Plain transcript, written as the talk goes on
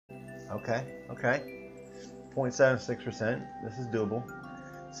Okay, okay. 0.76%. This is doable.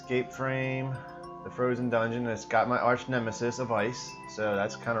 Escape frame. The frozen dungeon. It's got my arch nemesis of ice, so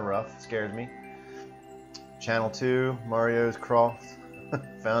that's kind of rough. Scares me. Channel 2. Mario's Croft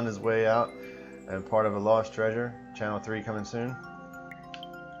found his way out and part of a lost treasure. Channel 3 coming soon.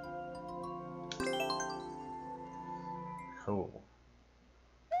 Cool.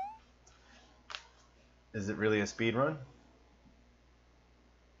 Is it really a speed run?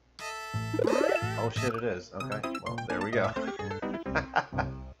 Oh shit, it is. Okay, well, there we go.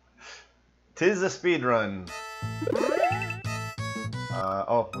 Tis a speed run.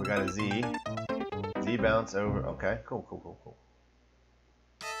 Oh, we got a Z. Z bounce over. Okay, cool, cool, cool, cool.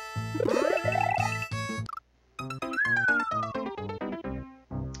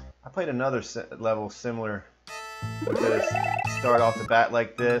 I played another level similar with this. Start off the bat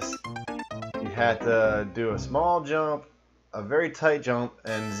like this. You had to do a small jump, a very tight jump,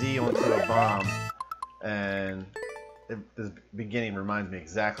 and Z onto a bomb. And this beginning reminds me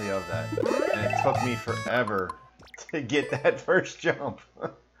exactly of that. And it took me forever to get that first jump.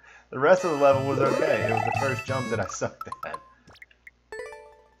 The rest of the level was okay. It was the first jump that I sucked at.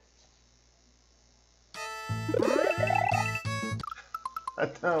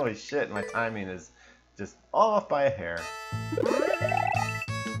 Holy shit, my timing is just off by a hair.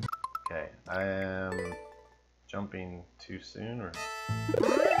 Okay, I am jumping too soon, or...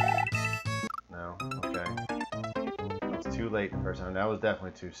 No, okay. That was too late the first time. That was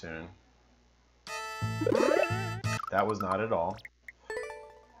definitely too soon. That was not at all.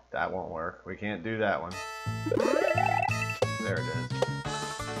 That won't work. We can't do that one. There it is.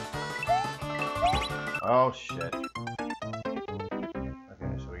 Oh, shit.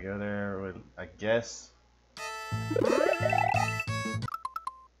 Okay, so we go there with, I guess,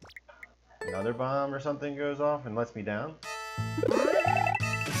 another bomb or something goes off and lets me down.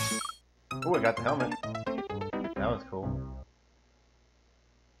 Oh, I got the helmet. That was cool.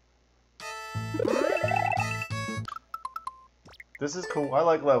 This is cool. I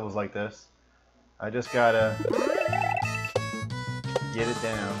like levels like this. I just gotta get it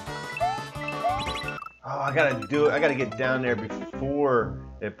down. Oh, I gotta do it. I gotta get down there before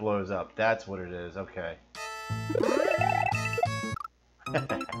it blows up. That's what it is. Okay.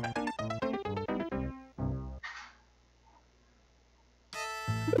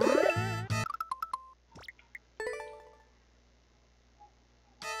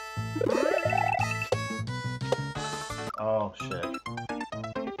 Oh shit.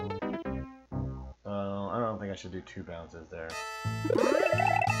 I don't think I should do 2 bounces there.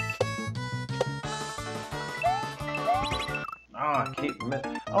 Oh, I keep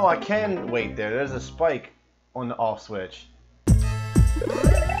oh, I can wait there. There's a spike on the off switch.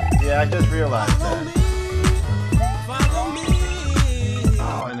 Yeah, I just realized that.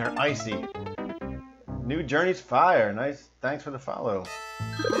 Oh, and they're icy. New Journey's fire. Nice. Thanks for the follow.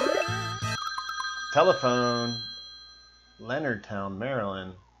 Telephone. Leonardtown,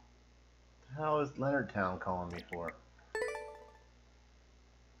 Maryland. What the hell is Leonardtown calling me for?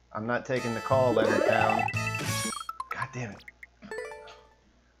 I'm not taking the call, Leonardtown. God damn it.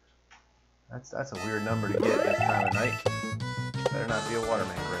 That's a weird number to get this time of night. Better not be a water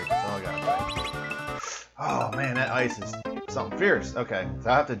main break. That's all I gotta say. Oh man, that ice is something fierce. Okay, so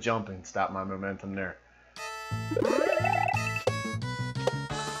I have to jump and stop my momentum there.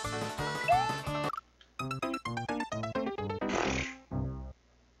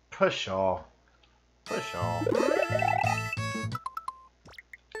 Pshaw. Pshaw.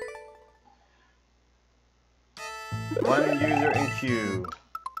 One user in queue.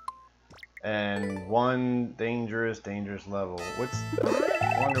 And one dangerous level. What's...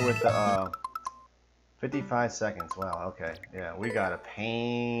 I wonder what the... 55 seconds. Wow, okay. Yeah, we got a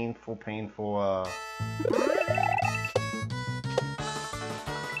painful...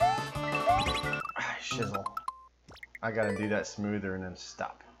 shizzle. I gotta do that smoother and then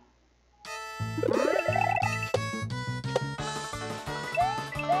stop.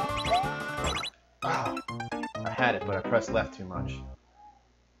 Oh, I had it, but I pressed left too much.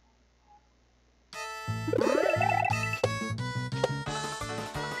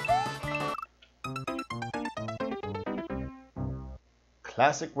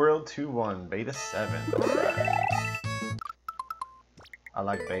 Classic World 2.1 Beta 7. Alright. I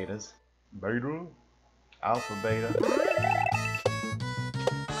like betas. Beta? Alpha, beta.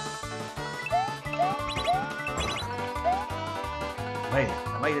 Made it.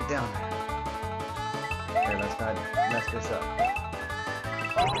 I made it down there. Okay, let's not mess this up.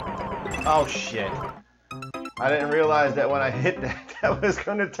 Oh shit. I didn't realize that when I hit that, that was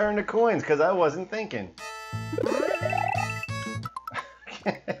going to turn to coins because I wasn't thinking.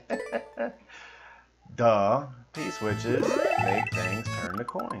 Duh. P-switches make things turn to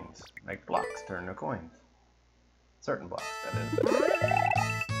coins. Make blocks turn to coins. Certain blocks, that is.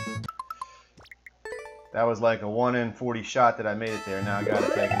 That was like a 1 in 40 shot that I made it there. Now I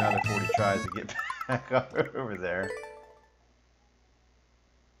gotta take another 40 tries to get back up over there.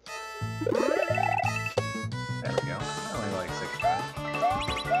 There we go. Only like 6 tries.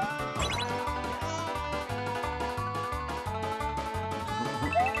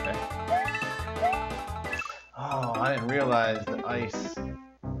 Okay. Oh, I didn't realize the ice.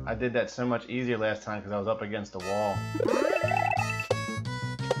 I did that so much easier last time because I was up against the wall.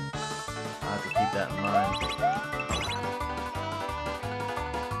 I have to keep that in mind.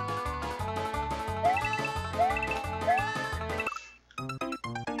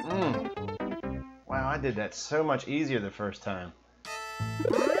 Wow, I did that so much easier the first time.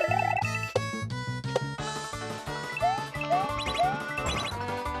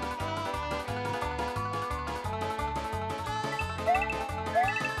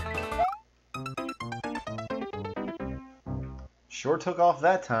 Sure took off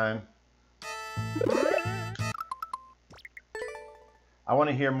that time. I want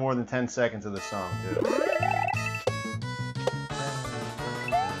to hear more than 10 seconds of the song, too.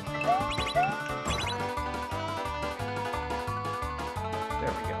 There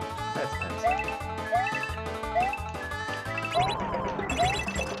we go. That's 10 seconds.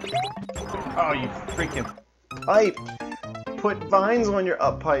 Oh, you freaking pipe! Put vines on your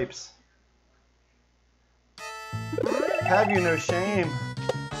up pipes. Have you no shame?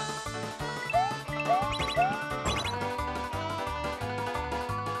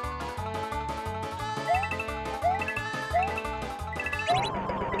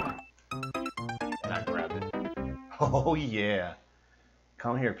 And I grabbed it. Oh yeah.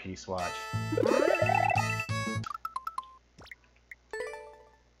 Come here, Peace Watch.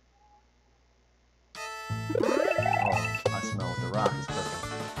 Oh, I smell what the rock is cooking.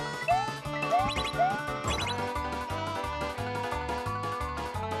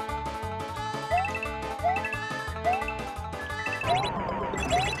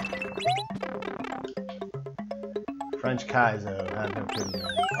 French Kaizo, have no kidding.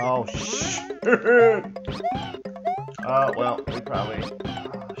 Oh shit! Oh well, we probably.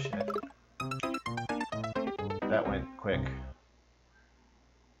 Oh shit! That went quick.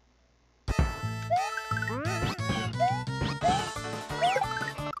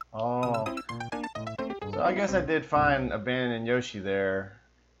 Oh, so I guess I did find abandoned Yoshi there.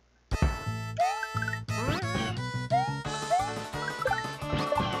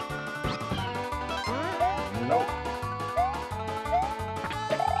 Nope.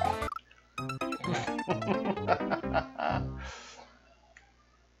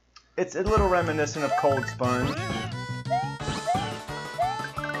 It's a little reminiscent of Cold Sponge.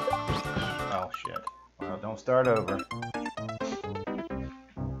 Oh shit. Well, don't start over.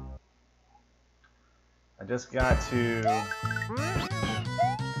 I just got to... Do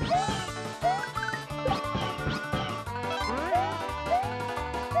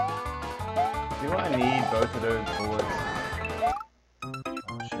I need both of those bullets?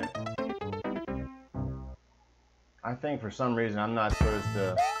 Oh shit. I think for some reason I'm not supposed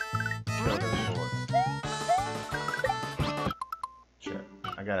to kill those bullets. Shit.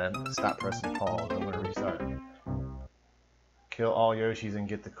 I gotta stop pressing pause. I'm gonna restart. Kill all Yoshis and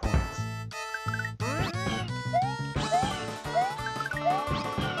get the coins.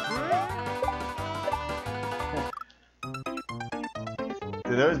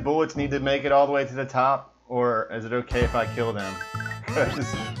 Do those bullets need to make it all the way to the top, or is it okay if I kill them?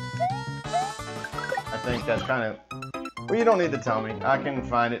 Because I think that's kind of... Well, you don't need to tell me. I can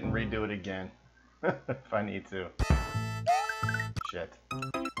find it and redo it again if I need to. Shit.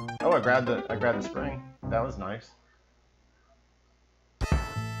 Oh, I grabbed the spring. That was nice.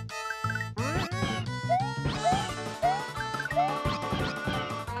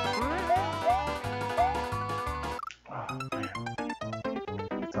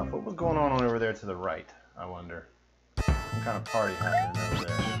 What was going on over there to the right, I wonder? Some kind of party happening over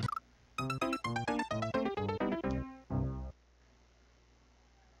there.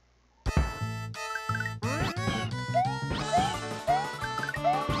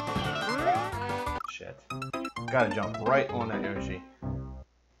 Shit. Gotta jump right on that Yoshi.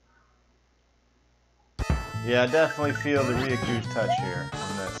 Yeah, I definitely feel the Ryaku's touch here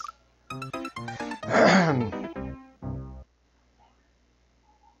on this.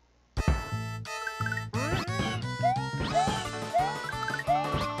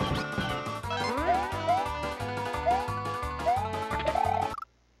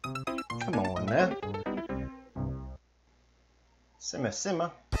 Come on, man. Simmer,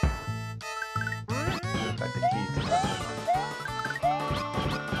 simmer.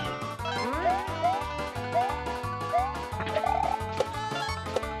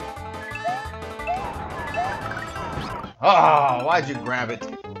 Oh, why'd you grab it?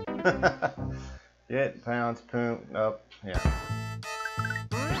 Get, pounce, poon, up, yeah.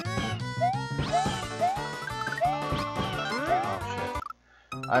 Oh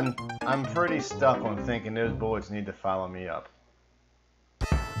shit. I'm pretty stuck on thinking those bullets need to follow me up.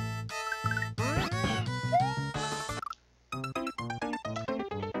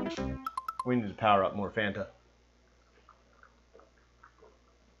 We need to power up more Fanta.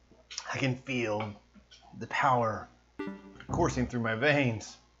 I can feel the power coursing through my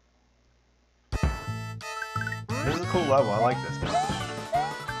veins. This is a cool level. I like this one.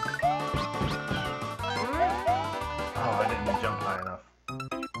 Oh, I didn't jump high enough.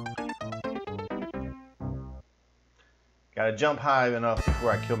 Gotta jump high enough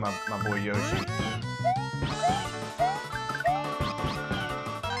before I kill my boy Yoshi.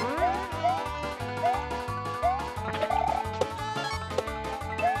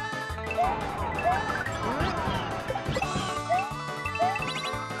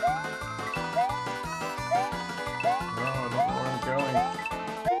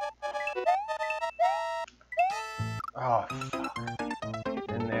 Oh, fuck.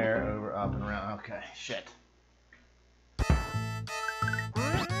 In there, over, up, and around. Okay, shit.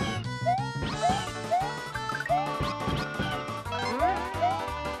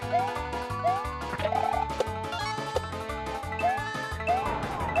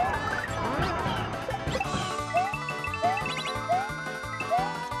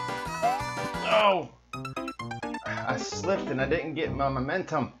 No! I slipped and I didn't get my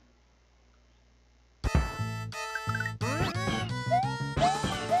momentum.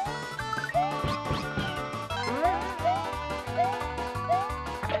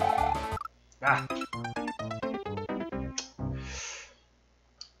 Ah.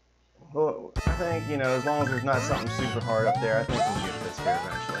 Well, I think, you know, as long as there's not something super hard up there, I think we'll get this here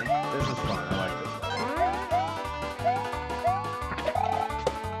eventually. This is fun. I like this level.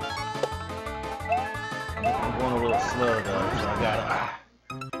 I'm going a little slow though, so I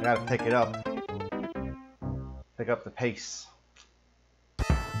gotta pick it up. Pick up the pace.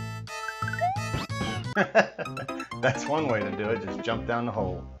 That's one way to do it. Just jump down the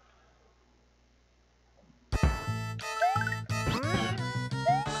hole.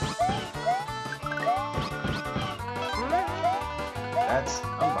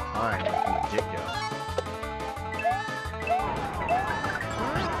 I'm behind from the get-go.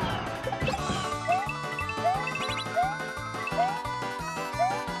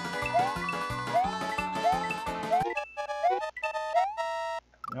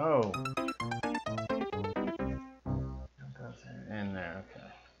 No. In there, okay.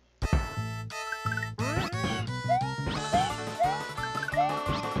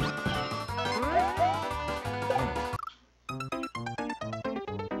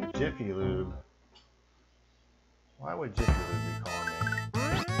 Jiffy Lube. Why would Jiffy Lube be calling me?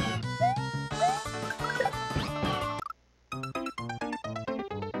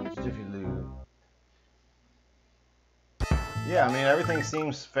 Jiffy Lube. Yeah, I mean, everything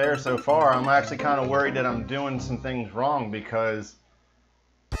seems fair so far. I'm actually kind of worried that I'm doing some things wrong because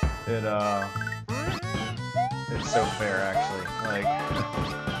it's so fair, actually. Like.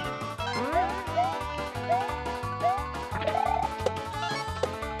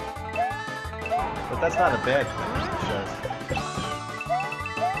 But that's not a bad thing, it's just...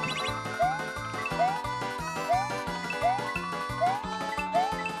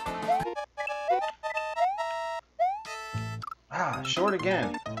 Ah, short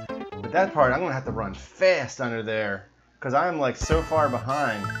again. But that part, I'm going to have to run fast under there. Because I'm like so far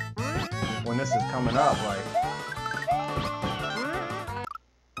behind when this is coming up, like...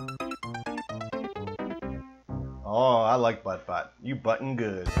 Oh, I like butt. You button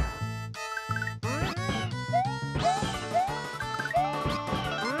good.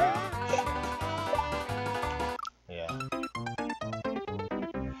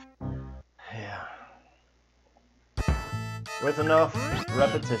 With enough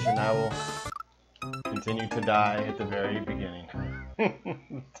repetition, I will continue to die at the very beginning.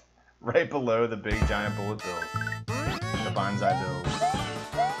 Right below the big giant bullet bills. The bonsai bills.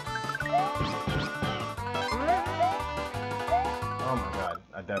 Oh my god,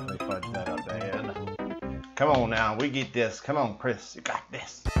 I definitely fudged that up bad. Come on now, we get this. Come on, Chris, you got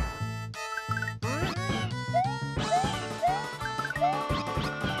this.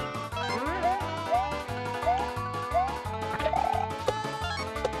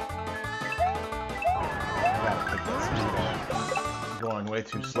 Going way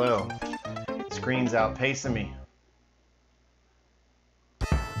too slow. The screen's outpacing me.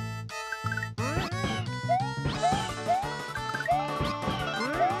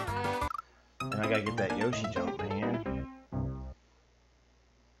 And I gotta get that Yoshi jump, man.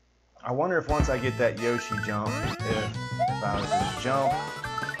 I wonder if once I get that Yoshi jump, if I was to jump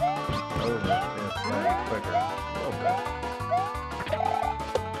over, if that'd be quicker. A little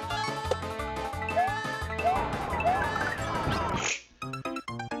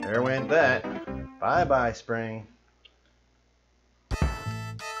bit. There went that. Bye-bye, spring.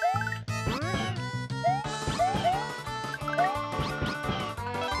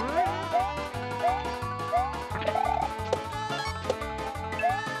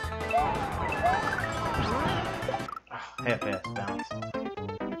 Half-ass bounce.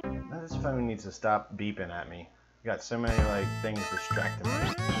 This phone needs to stop beeping at me. You got so many like things distracting me.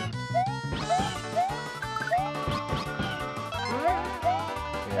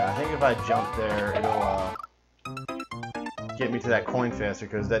 Yeah, I think if I jump there, it'll get me to that coin faster,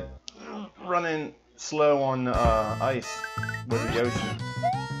 because that running slow on ice with the Yoshi.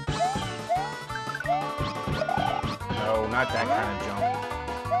 No, not that kind of jump.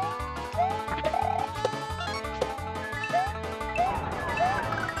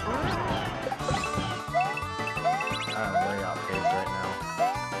 I'm way off pace right now.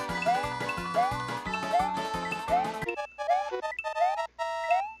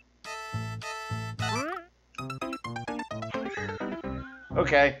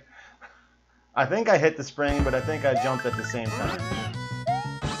 Okay. I think I hit the spring, but I think I jumped at the same time.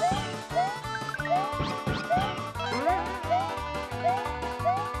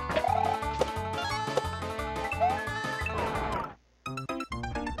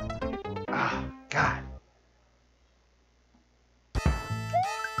 Ah, God.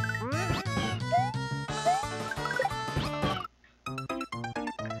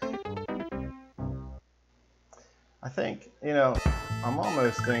 I think, you know, I'm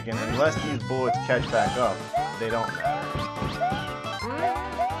almost thinking, unless these bullets catch back up, they don't matter.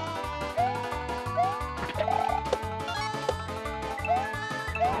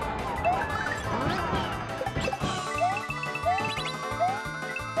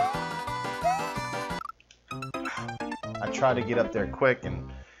 I tried to get up there quick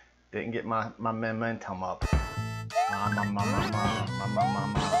and didn't get my momentum up.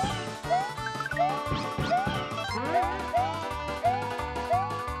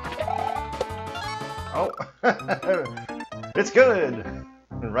 Oh, it's good.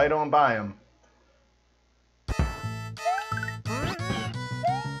 Right on by him.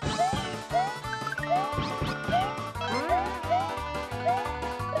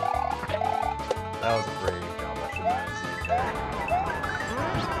 That was a brave jump. I should not have seen that.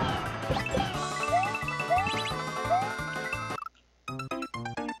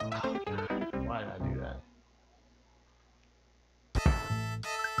 Oh, God. Why did I do that?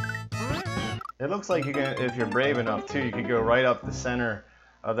 It looks like you can, if you're brave enough too, you could go right up the center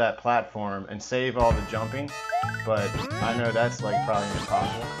of that platform and save all the jumping, but I know that's like probably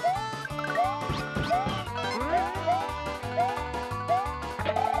impossible.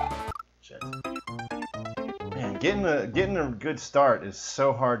 Shit. Man, getting a good start is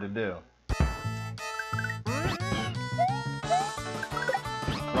so hard to do.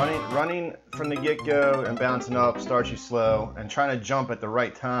 Running from the get-go and bouncing up starts you slow, and trying to jump at the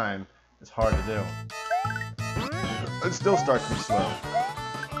right time is hard to do. It still starts me slow.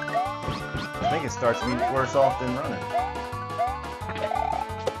 I think it starts me worse off than running.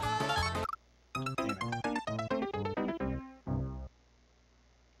 Damn it.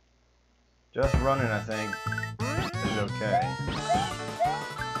 Just running, I think, is okay.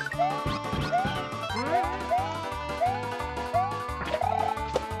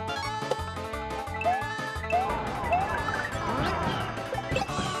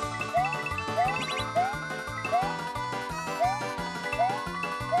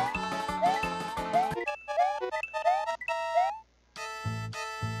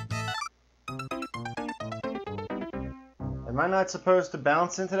 Am I not supposed to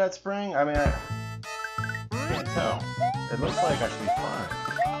bounce into that spring? I mean, I can't tell. It looks like I should be fine.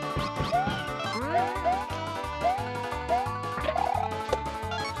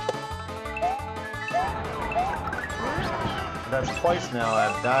 That's twice now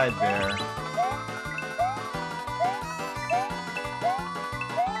I've died there.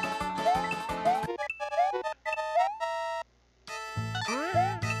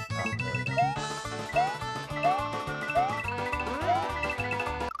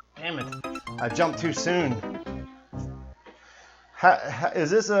 Damn it. I jumped too soon. Is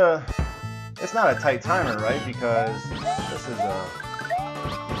this a... It's not a tight timer, right? Because this is a...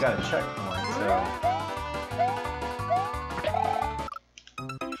 You got a checkpoint, so...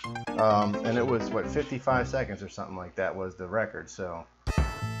 and it was, what, 55 seconds or something like that was the record, so...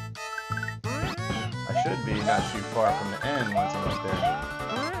 I should be not too far from the end once I'm up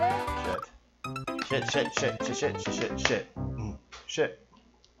there. Shit, shit, shit, shit, shit, shit, shit, shit. Shit.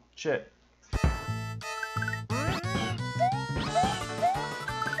 Shit.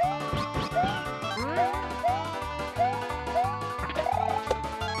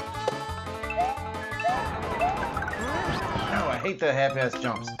 I hate the half-ass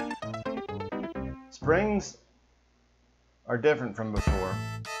jumps. Springs are different from before.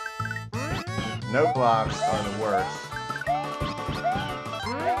 No blocks are the worst.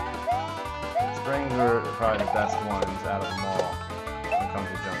 Springs are probably the best ones out of them all when it comes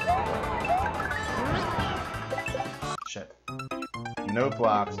to jumping. Shit. No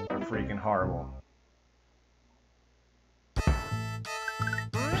blocks are freaking horrible.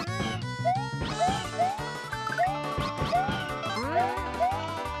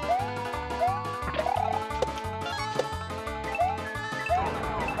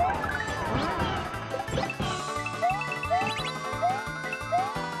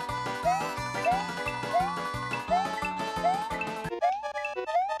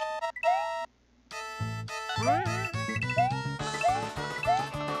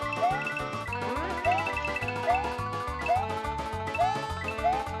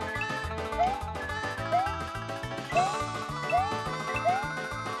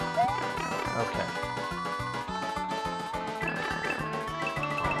 Okay.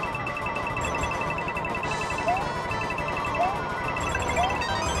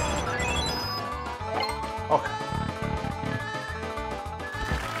 Okay.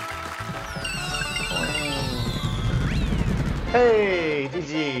 Hey,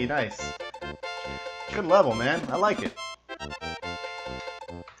 GG, nice. Good level, man. I like it.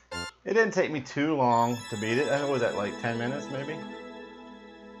 It didn't take me too long to beat it. I was at like 10 minutes, maybe.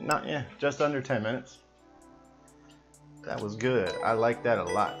 Not, yeah, just under 10 minutes. That was good. I like that a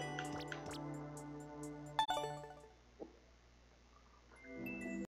lot.